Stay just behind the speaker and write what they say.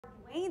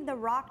Dwayne "The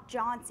Rock"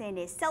 Johnson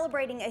is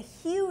celebrating a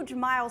huge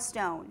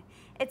milestone.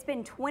 It's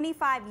been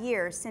 25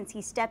 years since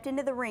he stepped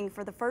into the ring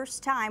for the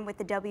first time with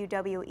the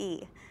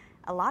WWE.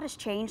 A lot has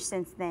changed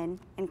since then,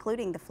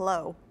 including the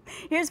flow.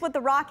 Here's what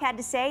The Rock had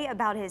to say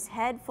about his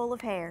head full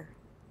of hair.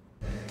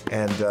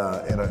 And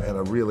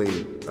a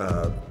really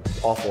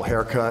awful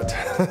haircut.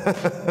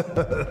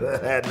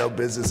 Had no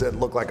business. It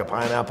looked like a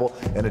pineapple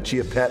and a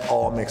chia pet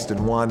all mixed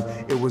in one.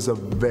 It was a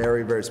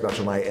very, very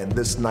special night, and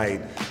this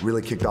night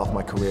really kicked off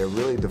my career,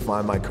 really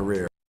defined my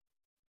career.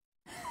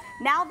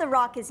 Now The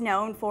Rock is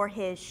known for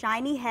his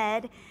shiny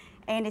head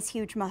and his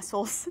huge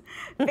muscles.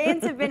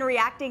 Fans have been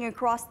reacting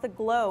across the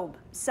globe.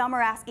 Some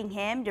are asking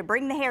him to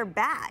bring the hair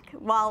back,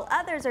 while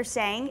others are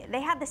saying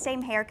they had the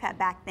same haircut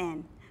back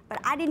then. But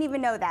I didn't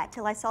even know that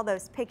till I saw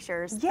those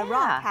pictures. Yeah. The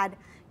Rock had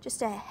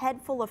just a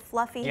head full of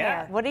fluffy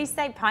hair. What did he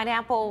say?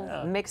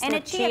 Pineapple mixed and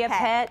with a chia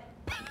pet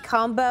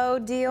combo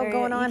deal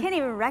going on? You can't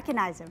even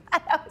recognize him.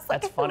 I was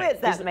like, That's funny. Who is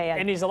that man?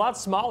 And he's a lot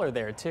smaller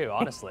there too,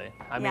 honestly.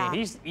 I mean, Yeah.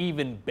 he's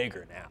even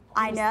bigger now.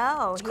 I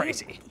know. It's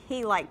crazy.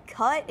 He like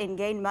cut and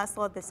gained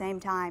muscle at the same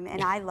time,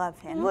 and I love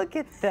him. Look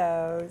at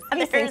those. He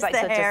seems There's like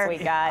the such hair. a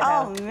sweet guy.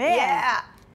 Oh, though. man. Yeah.